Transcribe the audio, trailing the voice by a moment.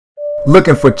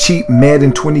Looking for cheap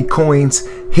Madden 20 coins?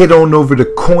 Head on over to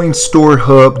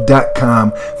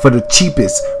coinstorehub.com for the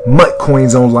cheapest MUT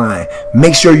coins online.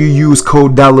 Make sure you use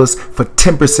code DOLLAZ for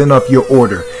 10% off your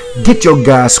order. Get your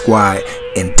guys squad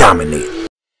and dominate.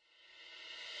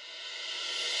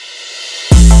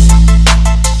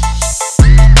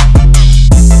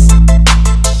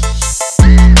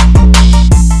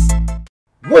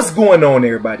 What's going on,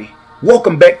 everybody?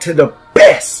 Welcome back to the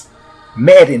best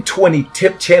Madden 20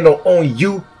 tip channel on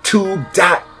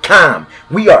YouTube.com.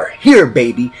 We are here,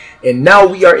 baby, and now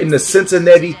we are in the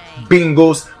Cincinnati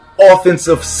Bengals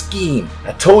offensive scheme.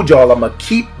 I told y'all I'm gonna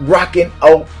keep rocking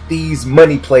out these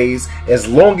money plays as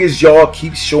long as y'all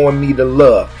keep showing me the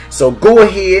love. So go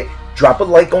ahead, drop a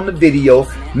like on the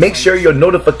video, make sure your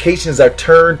notifications are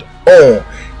turned on,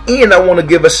 and I want to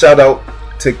give a shout out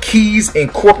to Keys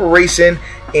Incorporation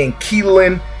and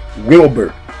Keelan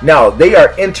Wilbert. Now, they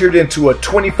are entered into a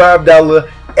 $25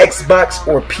 Xbox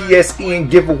or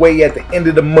PSN giveaway at the end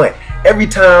of the month. Every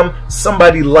time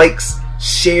somebody likes,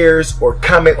 shares, or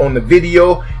comment on the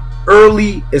video,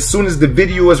 early, as soon as the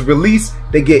video is released,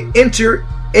 they get entered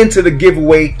into the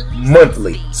giveaway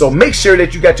monthly. So make sure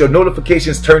that you got your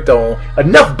notifications turned on.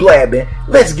 Enough blabbing,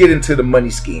 let's get into the money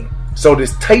scheme. So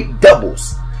this tight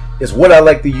doubles is what I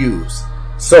like to use.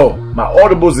 So my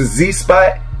audibles is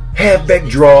Z-spot, halfback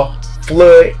draw,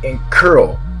 flood, and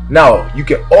curl. Now you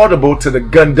can audible to the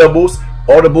gun doubles,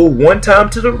 audible one time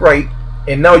to the right,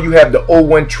 and now you have the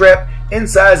 0-1 trap,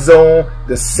 inside zone,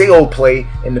 the sail play,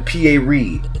 and the PA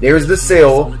read. There's the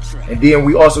sail, and then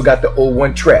we also got the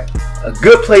 0-1 trap. A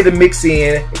good play to mix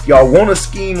in. If y'all want a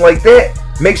scheme like that,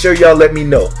 make sure y'all let me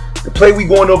know. The play we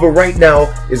going over right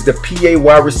now is the PA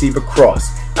wide receiver cross.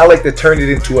 I like to turn it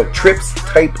into a trips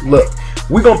type look.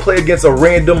 We're gonna play against a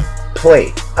random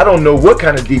play. I don't know what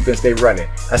kind of defense they running.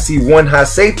 I see one high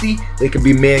safety. They could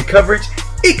be man coverage.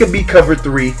 It could be cover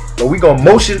 3, but we're gonna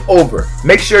motion over.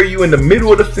 Make sure you in the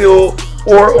middle of the field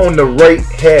or on the right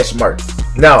hash mark.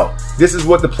 Now, this is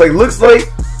what the play looks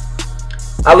like.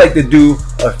 I like to do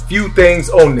a few things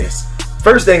on this.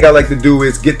 First thing I like to do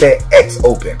is get that X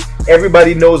open.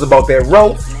 Everybody knows about that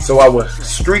route, so I will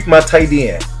streak my tight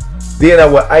end. Then I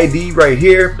will ID right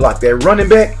here, block that running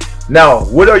back. Now,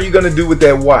 what are you going to do with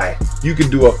that Y? You can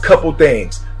do a couple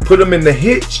things. Put him in the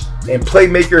hitch and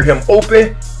playmaker him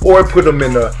open, or put him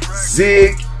in a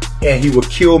zig and he will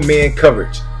kill man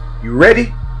coverage. You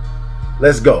ready?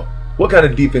 Let's go. What kind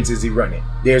of defense is he running?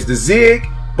 There's the zig.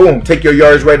 Boom, take your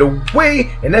yards right away,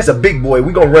 and that's a big boy.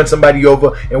 We're going to run somebody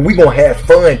over, and we're going to have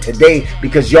fun today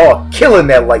because y'all killing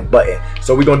that like button.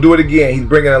 So we're going to do it again. He's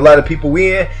bringing a lot of people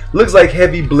in. Looks like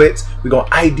heavy blitz. We're going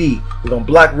to ID. We're going to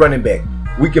block running back.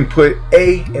 We can put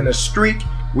A in a streak.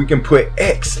 We can put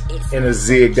X in a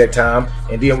zig that time,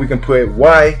 and then we can put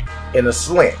Y in a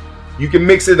slant. You can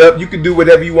mix it up. You can do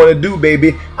whatever you want to do,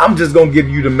 baby. I'm just going to give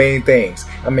you the main things.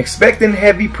 I'm expecting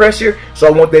heavy pressure, so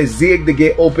I want that zig to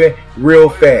get open real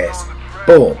fast.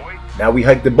 Boom. Now we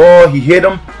hike the ball. He hit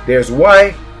him. There's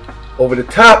Y over the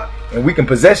top, and we can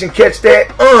possession catch that.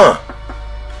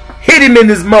 Hit him in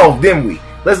his mouth, didn't we?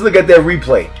 Let's look at that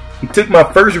replay. He took my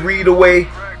first read away.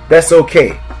 That's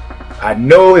okay. I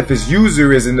know if his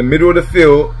user is in the middle of the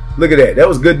field. Look at that. That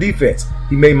was good defense.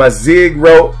 He made my zig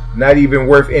route not even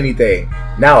worth anything.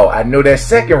 Now I know that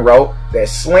second route, that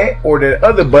slant or that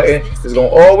other button is going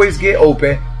to always get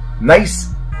open. Nice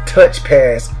touch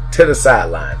pass to the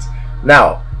sidelines.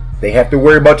 Now they have to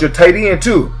worry about your tight end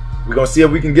too. We're going to see if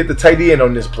we can get the tight end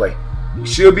on this play. We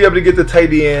should be able to get the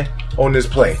tight end on this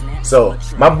play. So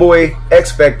my boy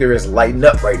X Factor is lighting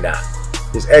up right now.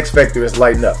 His X Factor is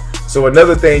lighting up. So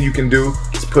another thing you can do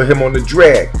is put him on the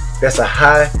drag. That's a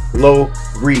high-low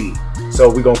read. So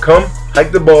we're going to come,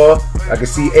 hike the ball. I can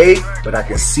see A, but I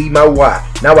can see my Y.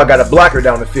 Now I got a blocker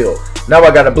down the field.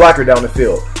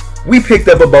 We picked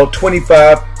up about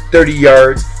 25, 30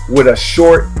 yards with a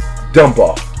short dump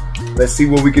off. Let's see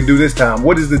what we can do this time.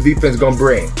 What is the defense going to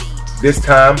bring? This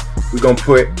time we're going to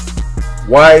put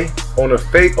Y on a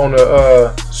fake, on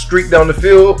a streak down the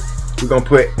field. We're going to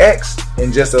put X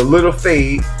in just a little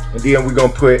fade, and then we're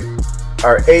going to put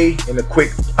our A in a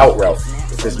quick out route.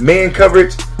 If it's man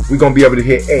coverage, we're going to be able to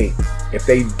hit A. If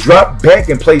they drop back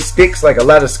and play sticks like a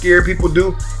lot of scared people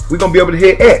do, we're going to be able to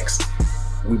hit X.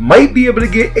 We might be able to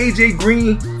get AJ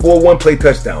Green for a one-play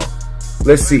touchdown.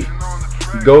 Let's see.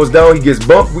 He goes down, he gets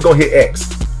bumped, we're going to hit X.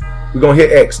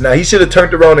 Now, he should have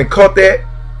turned around and caught that,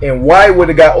 and Y would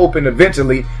have got open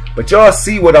eventually, but y'all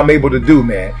see what I'm able to do,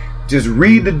 man. Just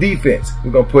read the defense.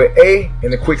 We're going to put A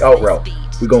in a quick out route.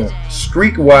 We're going to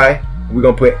streak Y. We're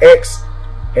going to put X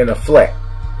in a flat.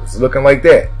 It's looking like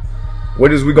that.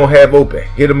 What is we going to have open?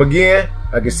 Hit him again.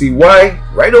 I can see Y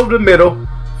right over the middle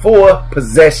for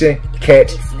possession,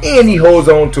 catch, and he holds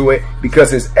on to it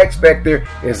because his X factor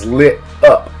is lit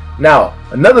up. Now,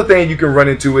 another thing you can run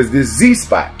into is this Z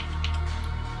spot.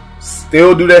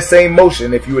 Still do that same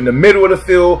motion if you're in the middle of the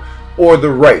field or the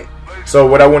right. So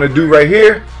what I want to do right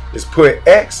here is put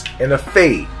X and a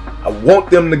fade. I want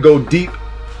them to go deep.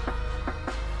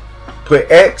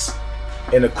 Put X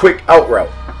and a quick out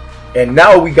route. And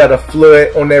now we got a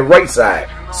flood on that right side.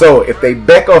 So if they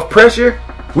back off pressure,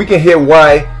 we can hit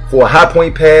Y for a high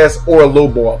point pass or a low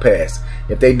ball pass.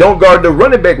 If they don't guard the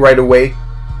running back right away,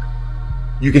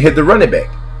 you can hit the running back.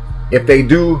 If they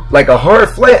do like a hard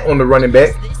flat on the running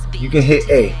back, you can hit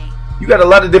A. You got a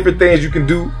lot of different things you can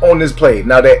do on this play.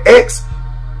 Now that X,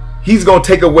 he's going to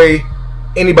take away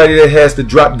anybody that has to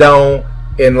drop down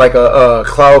in like a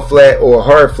cloud flat or a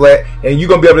hard flat, and you're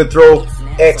going to be able to throw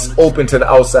X open to the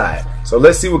outside. So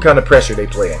let's see what kind of pressure they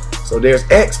play in. So there's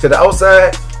X to the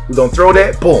outside. We're going to throw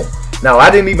that. Boom. Now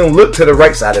I didn't even look to the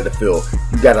right side of the field.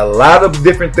 You got a lot of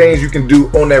different things you can do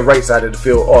on that right side of the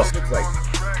field also. Like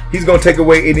he's going to take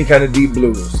away any kind of deep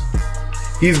blues.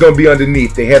 He's going to be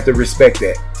underneath. They have to respect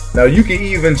that. Now you can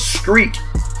even streak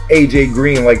AJ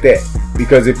Green like that,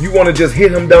 because if you want to just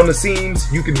hit him down the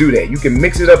seams, you can do that. You can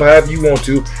mix it up however you want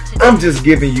to. I'm just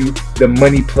giving you the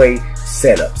money play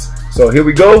setups. So here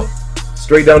we go.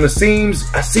 Straight down the seams.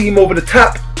 I see him over the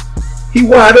top. He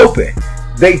wide open.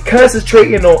 They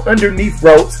concentrating on underneath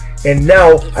routes, and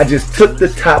now I just took the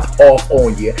top off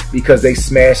on you because they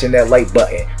smashing that light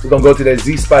button. We're going to go to that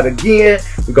Z spot again.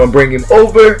 We're going to bring him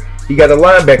over. He got a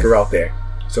linebacker out there.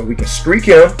 So we can streak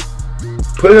him,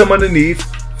 put him underneath,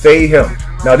 fade him.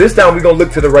 Now this time we're going to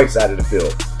look to the right side of the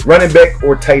field. Running back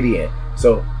or tight end.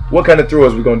 So what kind of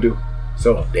throws we going to do?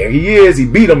 So there he is. He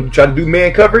beat him. Try to do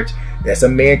man coverage. That's a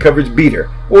man coverage beater.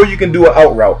 Or you can do an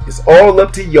out route. It's all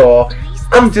up to y'all.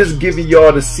 I'm just giving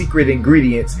y'all the secret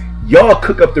ingredients. Y'all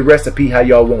cook up the recipe how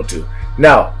y'all want to.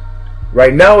 Now,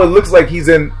 right now it looks like he's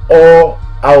in all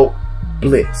out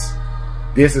blitz.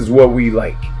 This is what we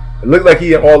like. It looked like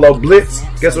he in all out blitz.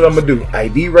 Guess what I'm going to do?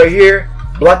 ID right here.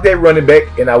 Block that running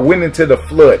back. And I went into the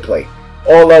flood play.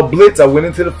 All out blitz. I went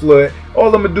into the flood. All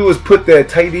I'm going to do is put that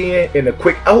tight end in a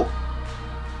quick out.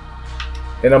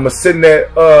 And I'm going to send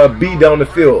that B down the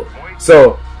field.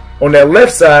 So on that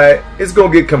left side, it's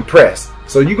going to get compressed.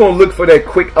 So you're going to look for that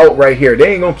quick out right here.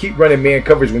 They ain't going to keep running man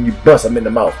coverage when you bust them in the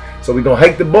mouth. So we're going to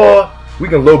hike the ball. We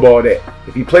can low ball that.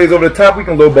 If he plays over the top, we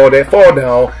can low ball that. Fall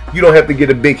down. You don't have to get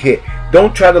a big hit.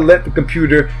 Don't try to let the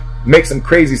computer make some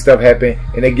crazy stuff happen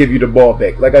and they give you the ball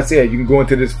back. Like I said, you can go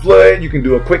into this flood. You can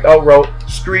do a quick out route,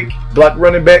 streak, block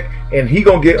running back, and he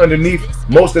going to get underneath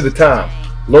most of the time.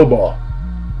 Low ball.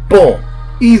 Boom.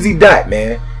 Easy dot,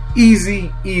 man.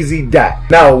 Easy, easy dot.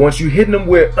 Now, once you hit them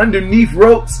with underneath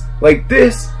routes like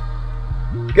this,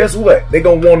 guess what? They're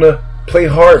going to want to play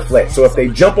hard flat. So if they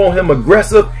jump on him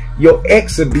aggressive, your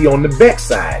X will be on the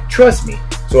backside. Trust me.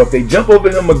 So if they jump over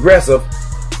him aggressive,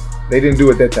 they didn't do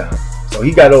it that time. So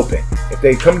he got open. If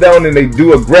they come down and they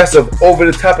do aggressive over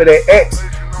the top of that X,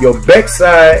 your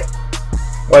backside,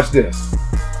 watch this.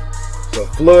 So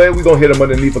flood, we're going to hit him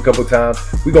underneath a couple times.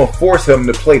 We're going to force him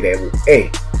to play that A.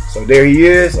 So there he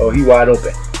is. Oh, he wide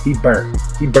open. He burnt.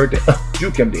 He burnt it.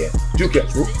 Juke him there. Juke him.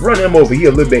 Run him over. He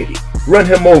a little baby. Run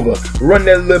him over. Run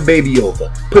that little baby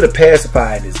over. Put a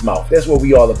pacifier in his mouth. That's what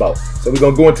we all about. So we're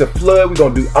going to go into flood. We're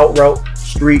going to do out route,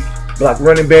 streak, block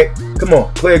running back. Come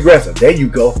on. Play aggressive. There you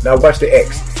go. Now watch the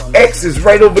X. X is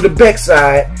right over the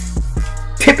backside.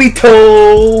 Tippy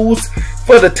toes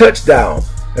for the touchdown.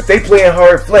 If they playing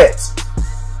hard flats,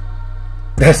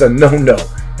 that's a no-no.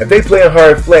 If they playing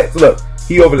hard flats, look.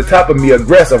 He over the top of me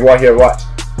aggressive right here. Watch.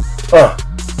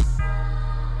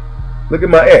 Look at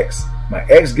my X. My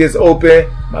X gets open.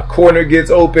 My corner gets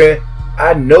open.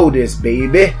 I know this,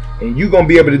 baby. And you're going to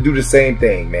be able to do the same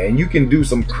thing, man. You can do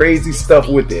some crazy stuff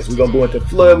with this. We're going to go into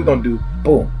flood. We're going to do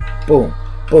boom, boom,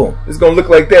 boom. It's going to look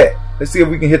like that. Let's see if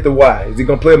we can hit the Y. Is he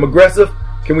going to play him aggressive?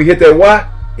 Can we hit that Y?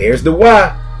 There's the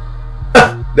Y.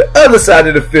 The other side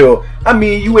of the field. I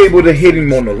mean, you able to hit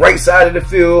him on the right side of the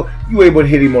field. You able to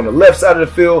hit him on the left side of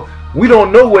the field. We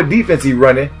don't know what defense he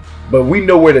running, but we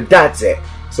know where the dot's at.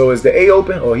 So is the A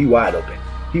open? Oh, he wide open.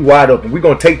 He wide open. We're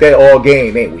going to take that all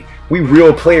game, ain't we? We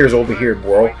real players over here,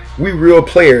 bro. We real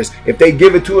players. If they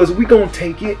give it to us, we going to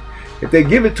take it. If they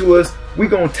give it to us, we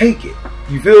going to take it.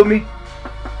 You feel me?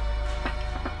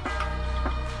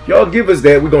 Y'all give us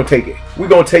that, we're going to take it. We're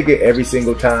going to take it every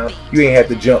single time. You ain't have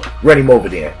to jump. Run him over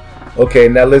there. Okay,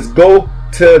 now let's go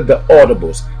to the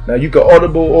audibles. Now you can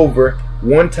audible over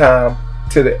one time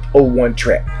to the 0-1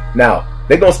 trap. Now,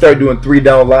 they're going to start doing 3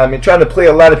 down linemen, trying to play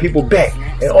a lot of people back.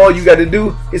 And all you got to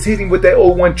do is hit him with that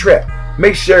 0-1 trap.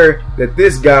 Make sure that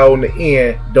this guy on the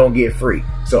end don't get free.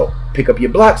 So pick up your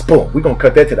blocks. Boom. We're going to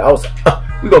cut that to the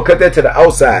outside. We're going to cut that to the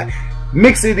outside.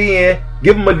 Mix it in.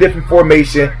 Give them a different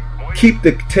formation. Keep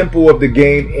the tempo of the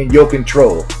game in your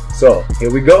control. So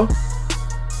here we go.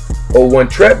 0-1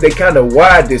 trap. They kind of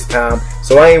wide this time,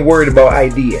 so I ain't worried about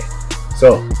idea.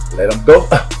 So let them go.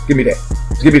 Give me that.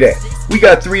 Give me that. We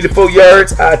got 3 to 4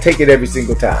 yards. I take it every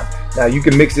single time. Now you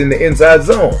can mix in the inside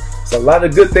zone. It's a lot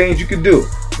of good things you can do.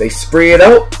 They spread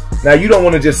out. Now you don't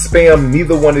want to just spam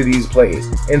neither one of these plays.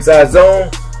 Inside zone.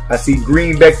 I see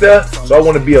green back there, so I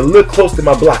want to be a little close to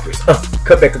my blockers.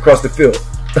 Cut back across the field.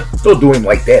 Don't do him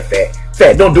like that, Fat.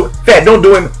 Fat, don't do it. Fat, don't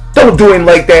do him. Don't do him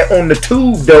like that on the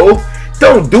tube, though.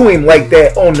 Don't do him like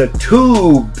that on the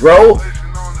tube, bro.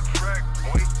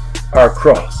 Our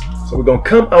cross. So we're gonna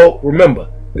come out.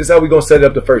 Remember, this is how we're gonna set it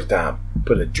up the first time.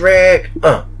 Put a drag.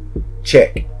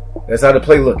 Check. That's how the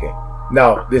play looking.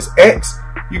 Now this X,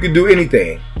 you can do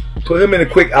anything. Put him in a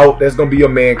quick out. That's gonna be your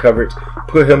man coverage.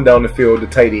 Put him down the field, the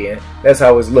tight end. That's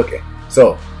how it's looking.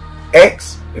 So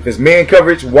X, if it's man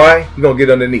coverage, Y, you're gonna get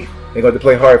underneath. They're gonna have to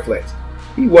play hard flex.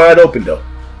 He wide open though.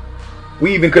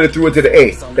 We even could have threw it to the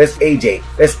A. That's AJ.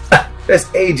 That's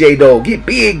AJ though. Get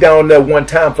big down there one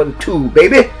time for the 2,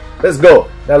 baby. Let's go.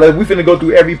 Now we finna go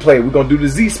through every play. We're gonna do the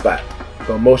Z spot. We're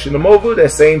gonna motion them over.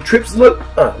 That same trips look.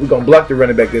 We're gonna block the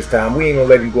running back this time. We ain't gonna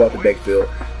let him go out the backfield.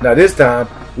 Now this time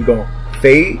we're gonna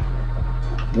fade,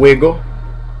 wiggle,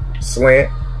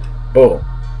 slant, boom.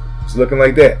 It's looking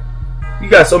like that. You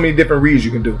got so many different reads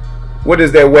you can do. What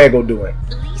is that waggle doing?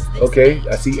 Okay,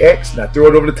 I see X. Now throw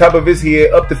it over the top of his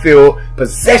head, up the field,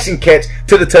 possession catch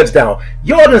to the touchdown.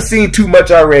 Y'all done seen too much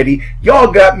already.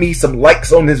 Y'all got me some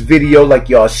likes on this video like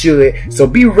y'all should. So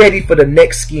be ready for the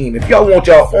next scheme. If y'all want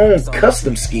y'all own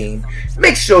custom scheme,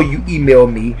 make sure you email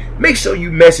me. Make sure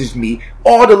you message me.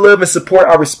 All the love and support,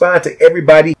 I respond to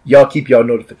everybody. Y'all keep y'all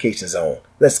notifications on.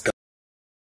 Let's go.